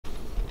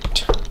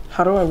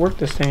how do I work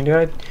this thing,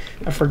 dude?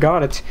 I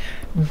forgot. It's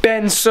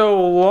been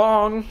so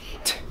long.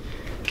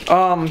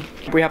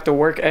 We have to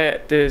work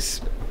at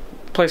this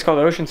place called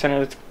Ocean Center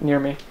that's near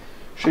me.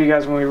 Show you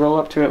guys when we roll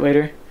up to it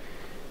later.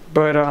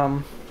 But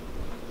yeah,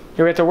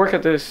 we have to work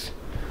at this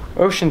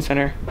Ocean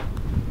Center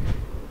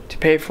to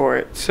pay for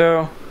it.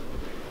 So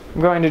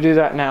I'm going to do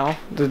that now.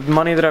 The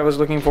money that I was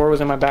looking for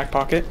was in my back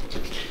pocket.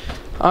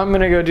 I'm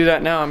gonna go do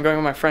that now. I'm going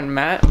with my friend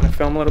Matt. I'm gonna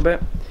film a little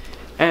bit.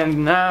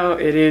 And now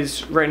it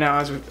is, right now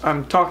as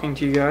I'm talking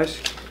to you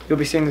guys, you'll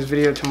be seeing this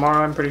video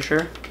tomorrow, I'm pretty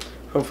sure.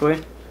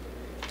 Hopefully,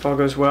 if all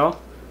goes well.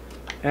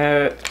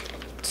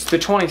 It's the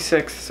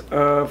 26th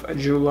of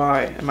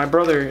July, and my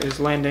brother is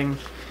landing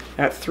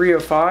at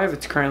 3:05.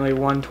 It's currently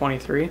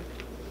 1:23.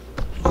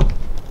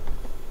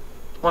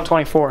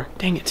 1:24.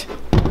 Dang it.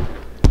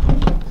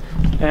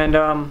 And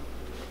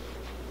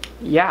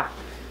yeah.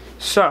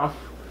 So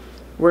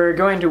we're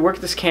going to work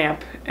this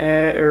camp,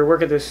 or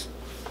work at this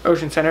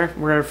Ocean Center.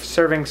 We're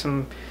serving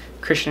some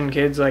Christian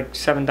kids, like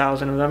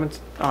 7,000 of them. It's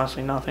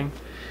honestly nothing.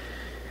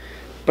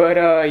 But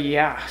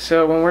yeah.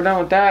 So when we're done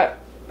with that,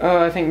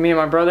 I think me and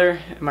my brother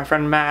and my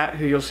friend Matt,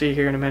 who you'll see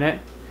here in a minute,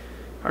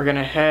 are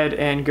gonna head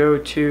and go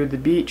to the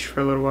beach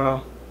for a little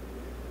while.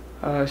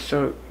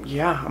 So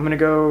yeah, I'm gonna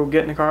go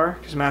get in the car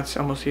because Matt's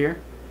almost here.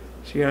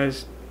 See you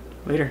guys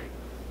later.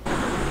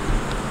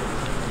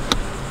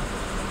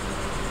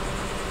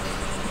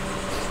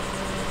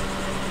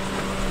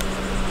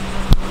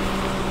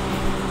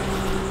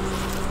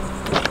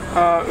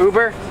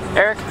 Uber,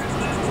 Eric?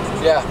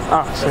 Yeah,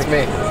 oh, that's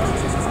me.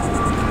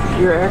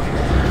 You're Eric?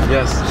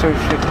 Yes. So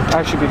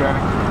I should be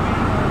driving.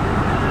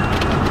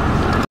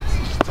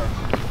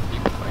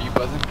 Are you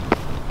buzzing?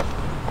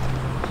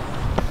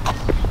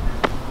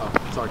 Oh,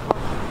 sorry.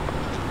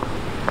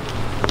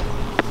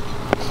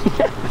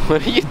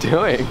 What are you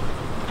doing? I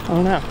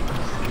don't know.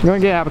 I'm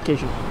going to get an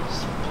application.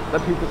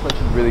 That pizza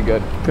place is really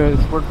good. Because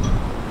we're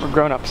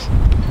grown-ups.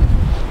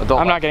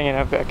 I'm not getting an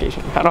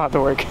application. I don't have to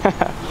work.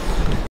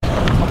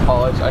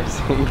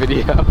 Apologizing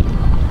video.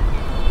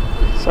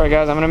 Sorry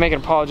guys, I'm gonna make an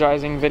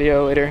apologizing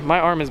video later. My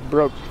arm is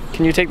broke.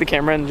 Can you take the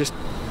camera and just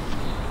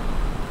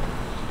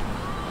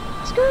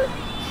skirt?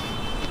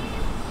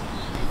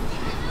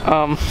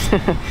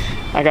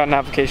 I got an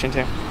application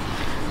too.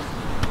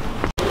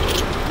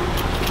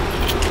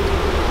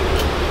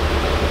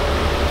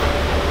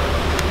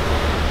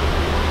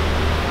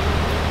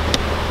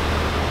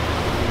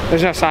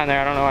 There's no sign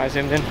there. I don't know why I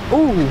zoomed in.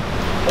 Ooh,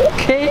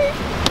 okay,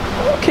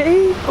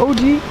 okay,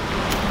 OG.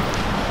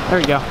 There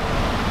we go.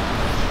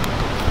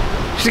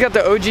 She's got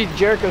the OG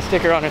Jericho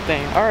sticker on her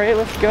thing. All right,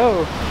 let's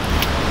go. I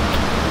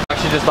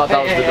actually just thought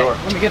that was the door.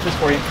 Let me get this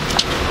for you.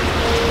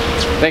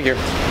 Thank you.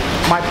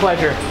 My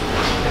pleasure.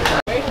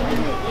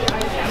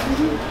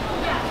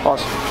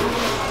 Pause.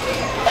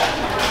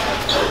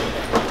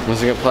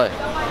 When's it gonna play?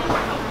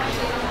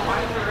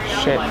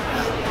 Shit.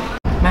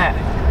 Matt.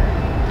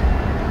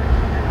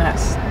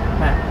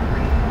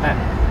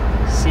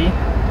 See?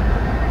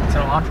 It's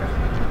an Elantra.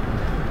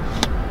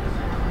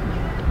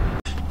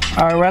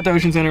 Alright, we're at the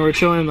Ocean Center. We're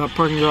chilling in the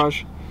parking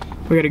garage.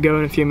 We gotta go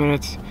in a few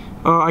minutes.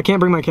 I can't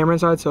bring my camera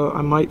inside, so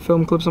I might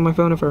film clips on my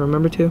phone if I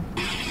remember to.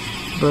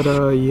 But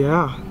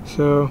yeah,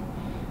 so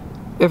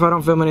if I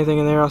don't film anything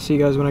in there, I'll see you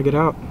guys when I get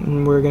out.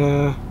 And we're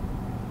gonna,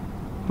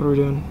 what are we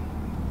doing?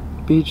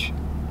 Beach?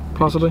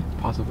 Possibly?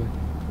 Possibly.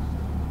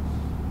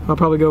 I'll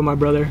probably go with my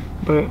brother,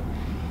 but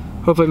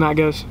hopefully Matt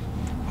goes.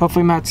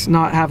 Hopefully Matt's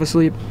not half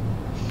asleep.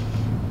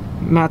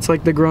 Matt's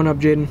like the grown-up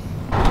Jaden.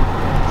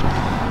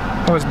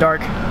 Oh, it's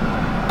dark.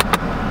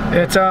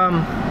 It's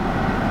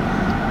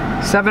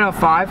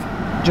 7:05.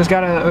 Just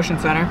got out of the Ocean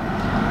Center.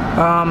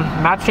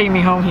 Matt's taking me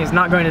home. He's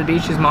not going to the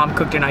beach. His mom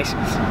cooked a nice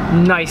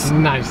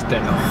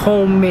dinner,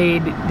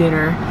 homemade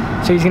dinner.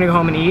 So he's gonna go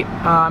home and eat.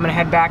 I'm gonna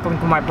head back,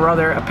 link with my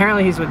brother.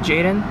 Apparently he's with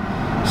Jaden.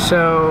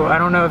 So I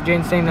don't know if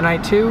Jaden's staying the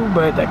night too,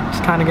 but that's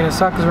kind of gonna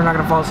suck because we're not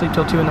gonna fall asleep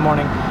till 2 in the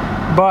morning.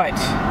 But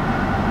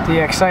the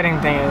exciting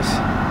thing is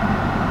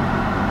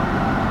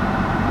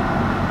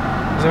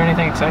there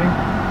anything exciting?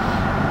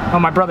 Oh,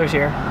 my brother's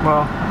here.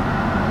 Well,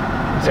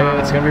 so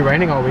it's gonna be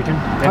raining all weekend.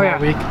 Oh yeah, all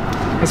week.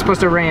 It's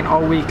supposed to rain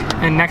all week.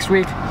 And next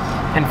week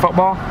in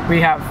football, we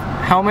have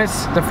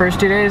helmets the first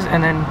 2 days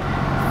and then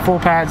full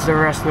pads the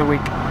rest of the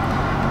week.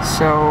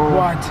 So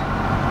what?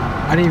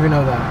 I didn't even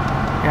know that.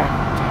 Yeah.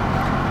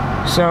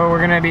 So we're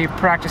gonna be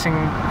practicing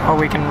all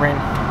week in rain.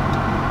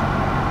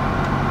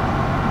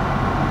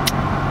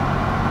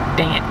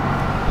 Dang it.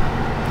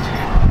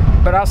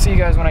 But I'll see you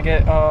guys when I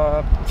get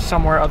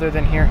somewhere other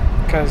than here,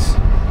 because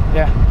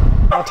yeah,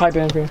 I'll type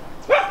it in for you.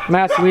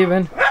 Matt's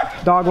leaving.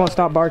 Dog won't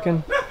stop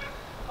barking.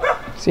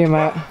 See you,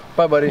 Matt.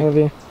 Bye, buddy. Love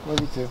you.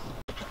 Love you too.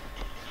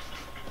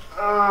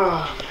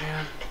 Oh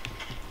man.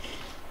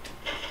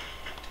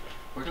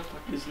 Where the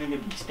fuck is this nigga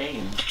be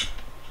staying?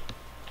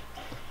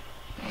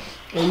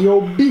 Hey,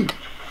 yo, B.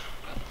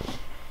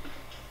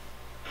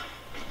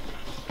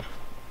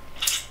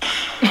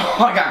 Oh,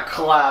 I got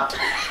clapped.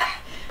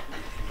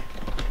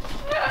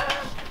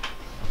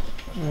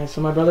 Alright,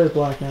 so my brother's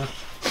black now.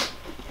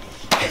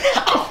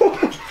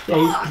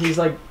 Yeah, he's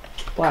like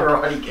Black.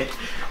 Karate Kid.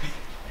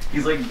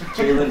 He's like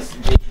Jalen's.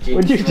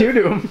 What'd you do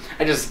to him?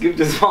 I just scooped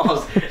his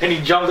balls, and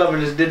he jumped up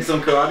and just did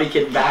some Karate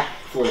Kid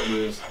backflip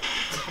moves.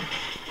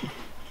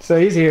 So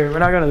he's here. We're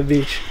not going to the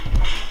beach.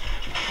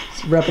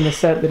 He's repping the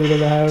set that he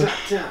doesn't have.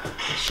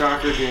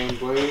 Shocker game,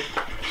 boy.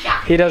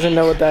 He doesn't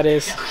know what that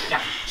is.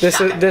 This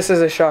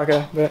is a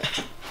shaka,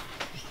 but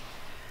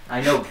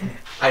I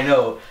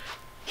know.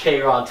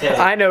 K-Rod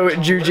I know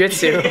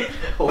jujitsu.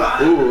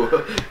 Ooh.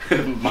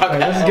 My Alright,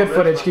 this is good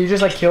footage. Can you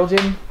just like kill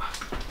Jim?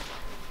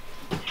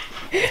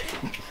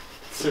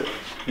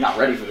 I'm not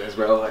ready for this,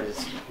 bro.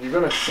 You're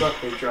gonna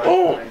suck me, Josh.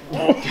 Oh!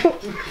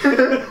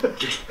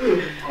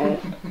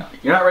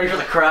 You're not ready for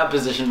the crab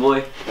position,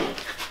 boy.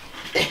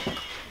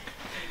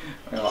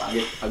 Well,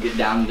 I'll get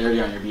down and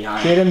dirty on your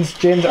behind.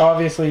 Jaden's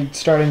obviously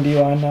starting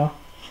D-line now.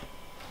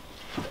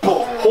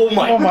 Oh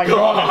my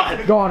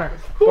god! Go on her.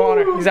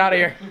 He's out of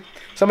here.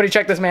 Somebody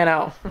check this man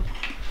out.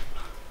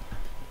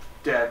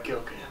 Dad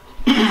kill cam.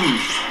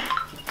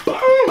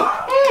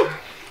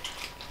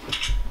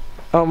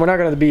 We're not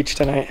going to the beach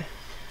tonight,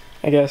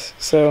 I guess.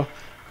 So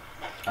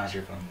That's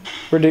your phone.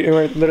 we're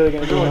literally going to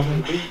do Going to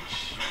nothing. the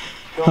beach.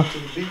 Going to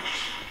the beach.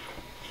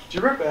 Did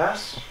you rip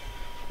ass?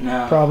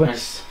 No. Probably.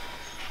 There's-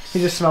 He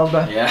just smells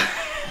bad. Yeah.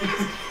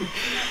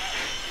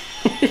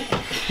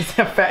 He's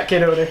a fat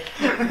kid over there.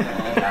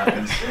 That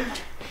happens.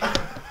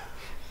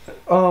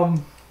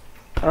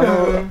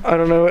 I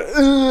don't know.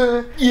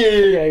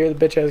 Yeah, you're the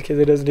bitch ass kid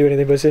that doesn't do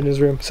anything but sit in his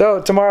room.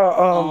 So tomorrow,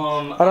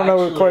 I don't know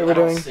what quite we're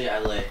doing. I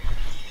lay.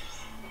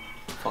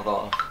 Fuck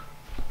off.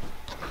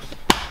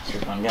 It's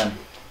your phone again.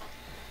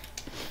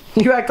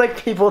 You act like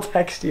people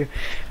text you.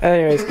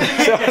 Anyways,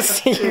 so I'll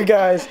see you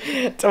guys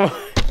tomorrow.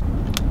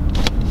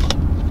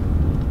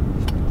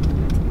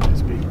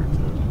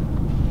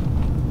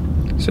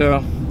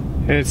 So,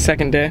 it's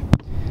second day.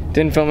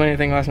 Didn't film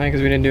anything last night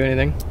because we didn't do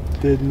anything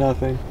Did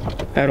nothing.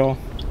 at all.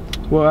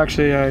 Well,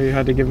 actually, I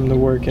had to give him the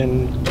work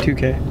in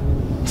 2K.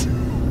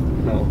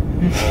 No.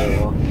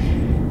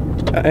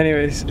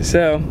 Anyways,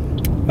 so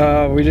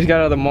we just got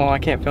out of the mall. I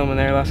can't film in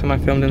there. Last time I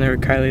filmed in there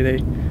with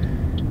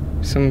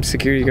Kylie, some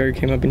security guard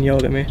came up and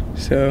yelled at me.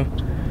 So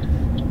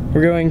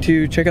we're going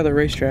to check out the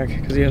racetrack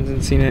because he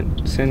hasn't seen it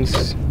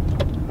since.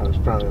 I was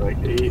probably like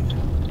 8.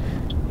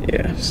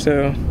 Yeah,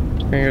 so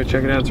we're gonna go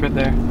check it out. It's right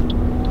there.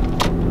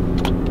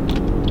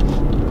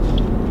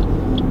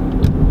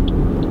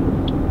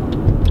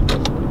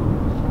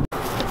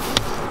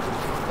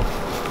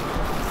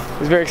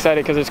 He's very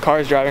excited because there's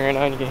cars driving right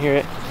now and you can hear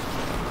it.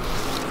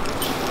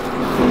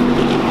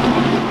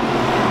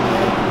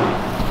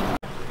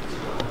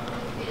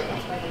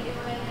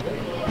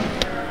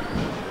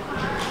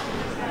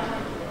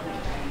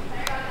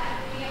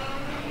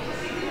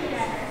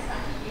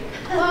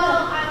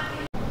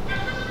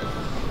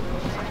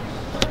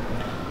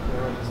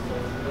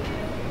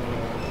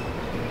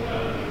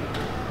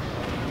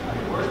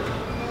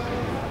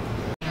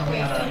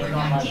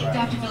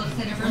 Dr. Phillips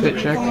Center for Fit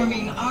check.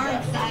 Performing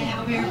Arts. I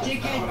have a pair of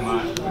tickets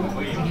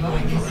to give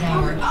away this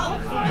hour.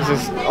 Oh.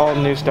 This is all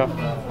new stuff.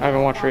 I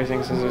haven't watched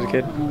racing since I was a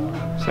kid,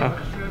 so.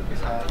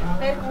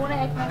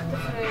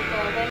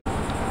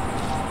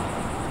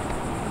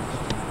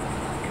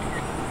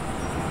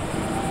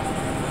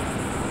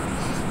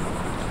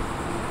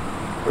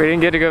 We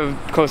didn't get to go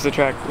close to the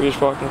track. We just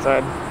walked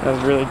inside. That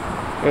was really,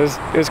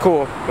 it was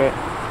cool, but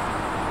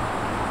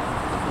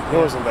It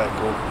wasn't that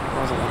cool. it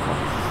wasn't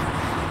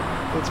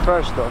that It's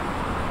fresh though.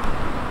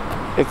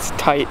 cool. It's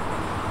tight.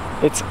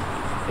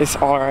 It's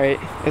all right.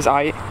 It's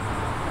aight.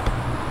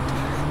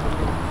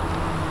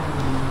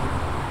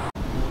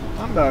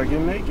 I'm about to get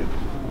naked.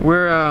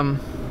 We're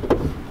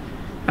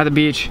at the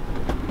beach.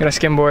 Got a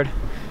skimboard.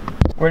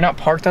 We're not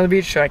parked on the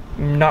beach, so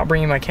I'm not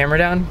bringing my camera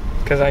down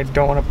because I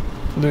don't want to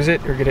lose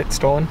it or get it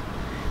stolen.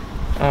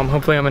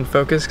 Hopefully I'm in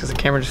focus because the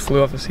camera just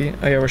flew off the seat.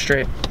 Oh yeah, we're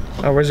straight.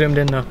 Oh, we're zoomed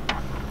in though.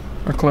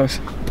 We're close.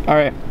 All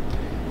right.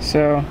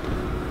 So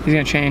he's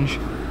gonna change.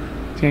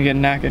 He's gonna get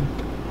naked.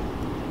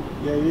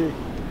 Yeah.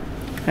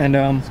 And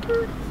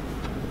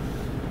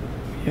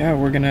yeah,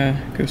 we're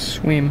gonna go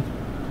swim.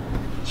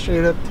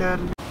 Straight up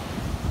 10.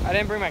 I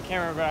didn't bring my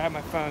camera, but I have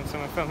my phone, so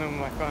I'm gonna film him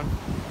with my phone.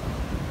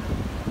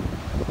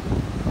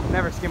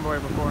 Never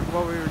skimboarded before.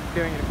 Well, we were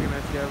doing it a few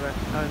minutes ago, but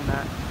other than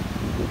that.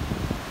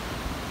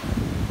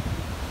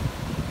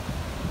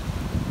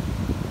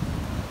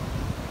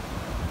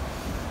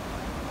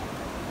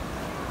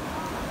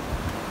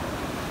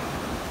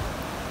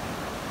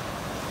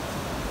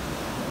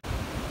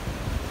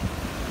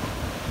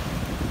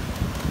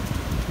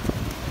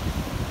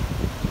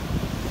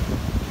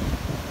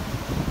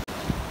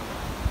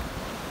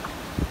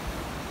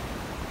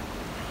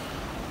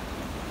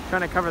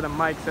 Trying to cover the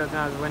mic so it's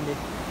not as windy.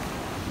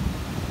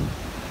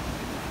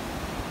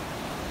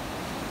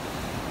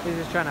 He's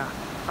just trying to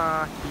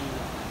hockey.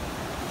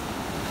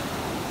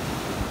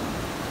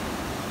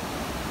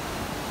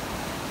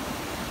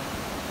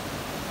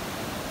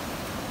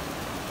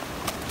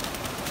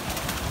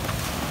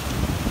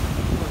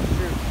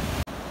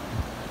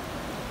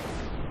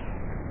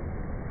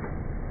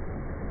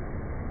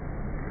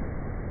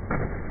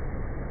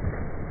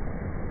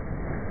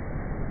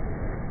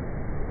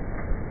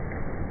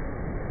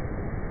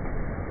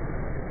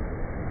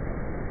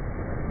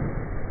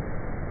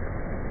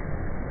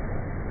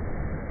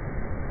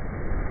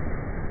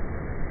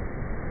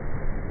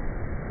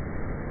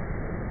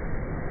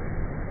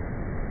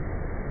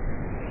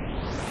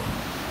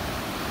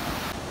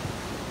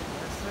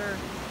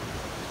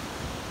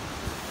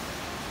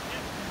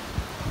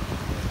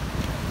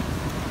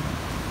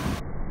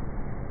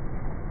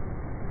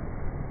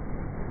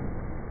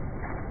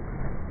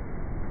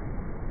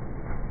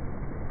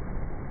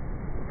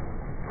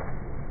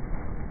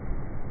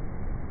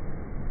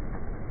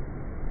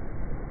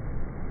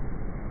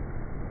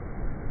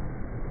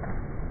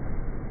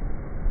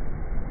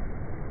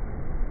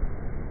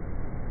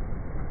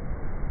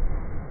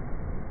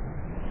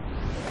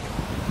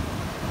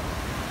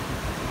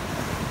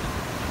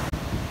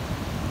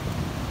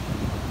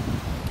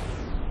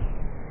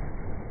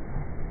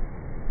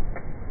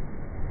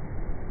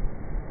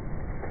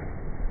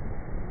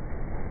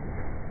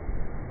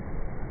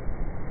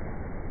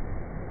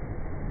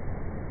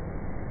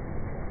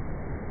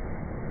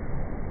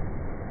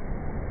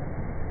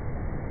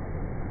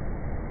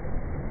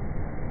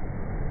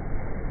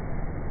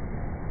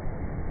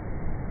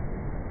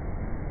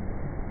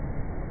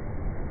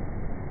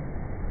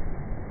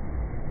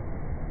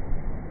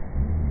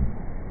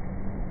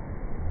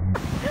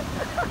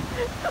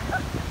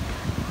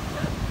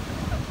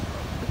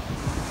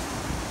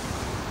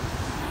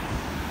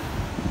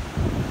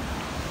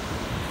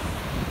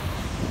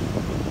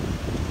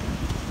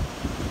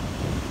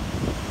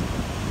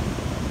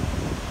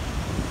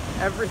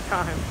 every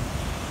time.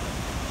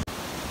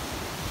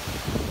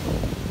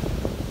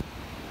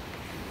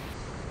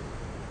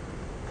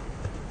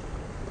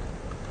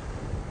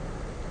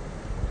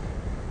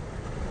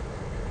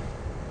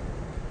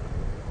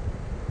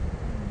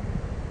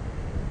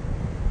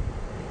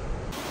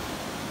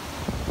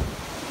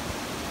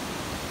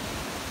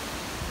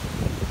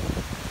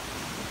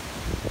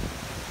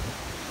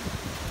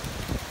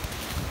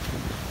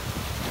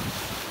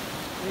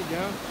 There you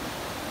go.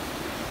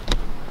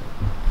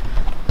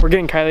 We're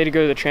getting Kylie to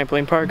go to the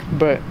trampoline park,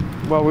 but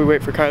while we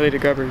wait for Kylie to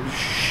grab her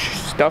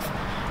stuff,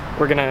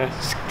 we're gonna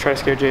try to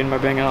scare Jaden by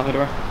banging on the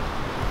door.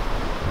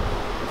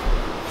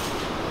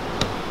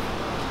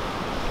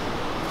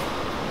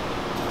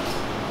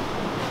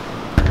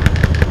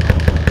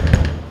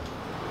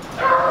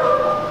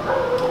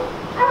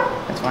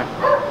 That's fine.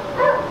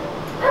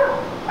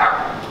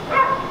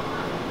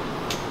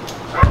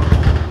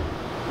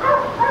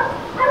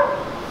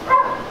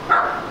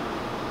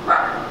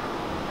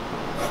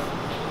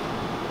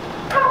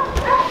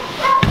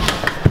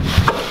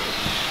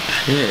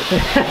 Shit.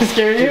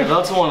 Scare you? Dude,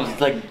 that's one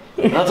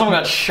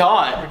got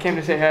shot. I came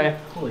to say hi.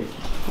 Holy.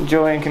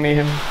 Julian can meet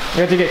him. We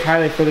have to get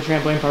Kylie for the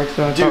trampoline park,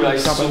 so Dude, I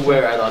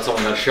swear I thought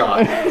someone got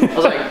shot. I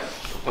was like,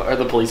 are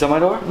the police at my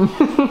door?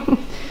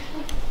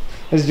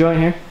 Is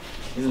Julian here?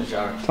 He's in the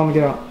shower. Tell him to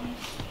get out.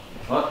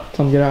 What?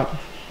 Tell him to get out.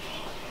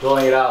 Don't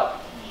get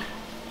out.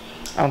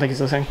 I don't think he's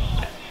listening.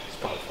 He's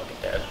probably fucking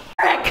dead.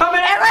 Eric,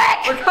 coming,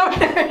 Eric! We're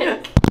coming,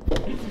 Eric!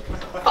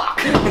 Fuck.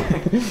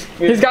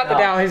 He's got the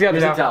towel. He's got the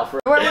Here's a towel. towel for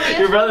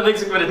your brother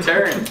thinks I'm gonna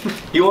turn.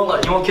 He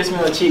won't kiss me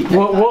on the cheek.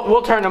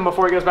 We'll turn him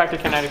before he goes back to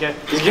Connedicut.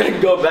 He's gonna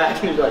go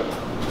back and he's like.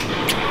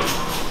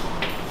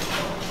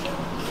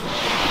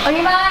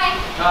 Okay,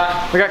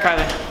 bye. We got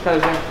Kylie.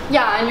 Kylie's here.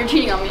 Yeah, and you're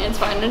cheating on me. It's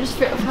fine. I just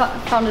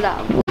found it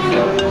out.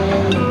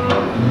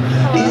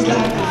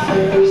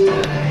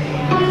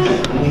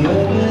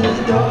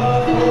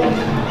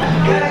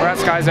 We're at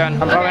Sky Zone.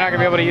 I'm probably not gonna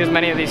be able to use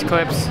many of these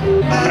clips.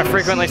 I'm gonna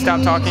frequently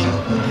stop talking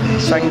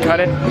so I can cut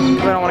it.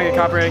 Because I don't want to get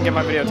copyrighted and get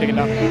my video taken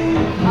down.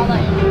 I'll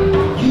let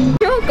you.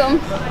 You're welcome.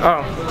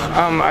 Oh,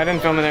 I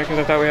didn't film in there because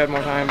I thought we had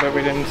more time, but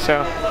we didn't.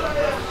 So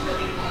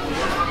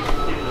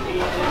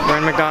we're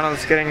in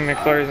McDonald's getting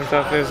McFlurries and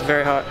stuff. It was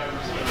very hot.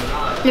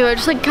 Yeah, I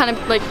just like kind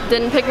of like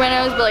didn't pick my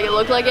nose, but like it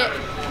looked like it.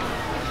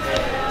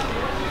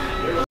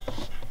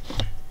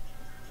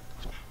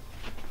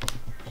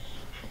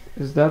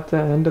 Is that the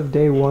end of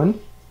day 1?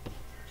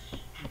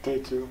 Day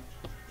 2.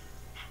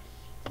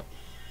 I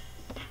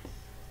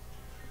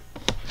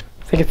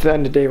think it's the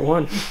end of day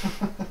 1.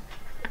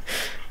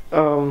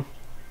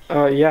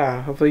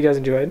 Yeah, hopefully you guys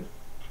enjoyed.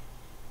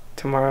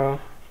 Tomorrow,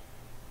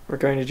 we're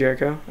going to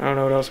Jericho. I don't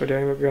know what else we're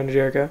doing, but we're going to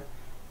Jericho.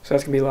 So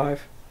that's gonna be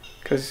live.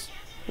 Cause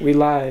we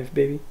live,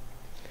 baby.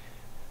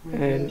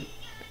 And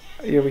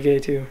yeah, we gay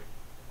too.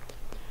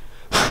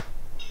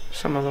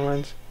 Some on the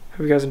lines.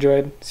 Hope you guys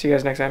enjoyed. See you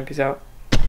guys next time. Peace out.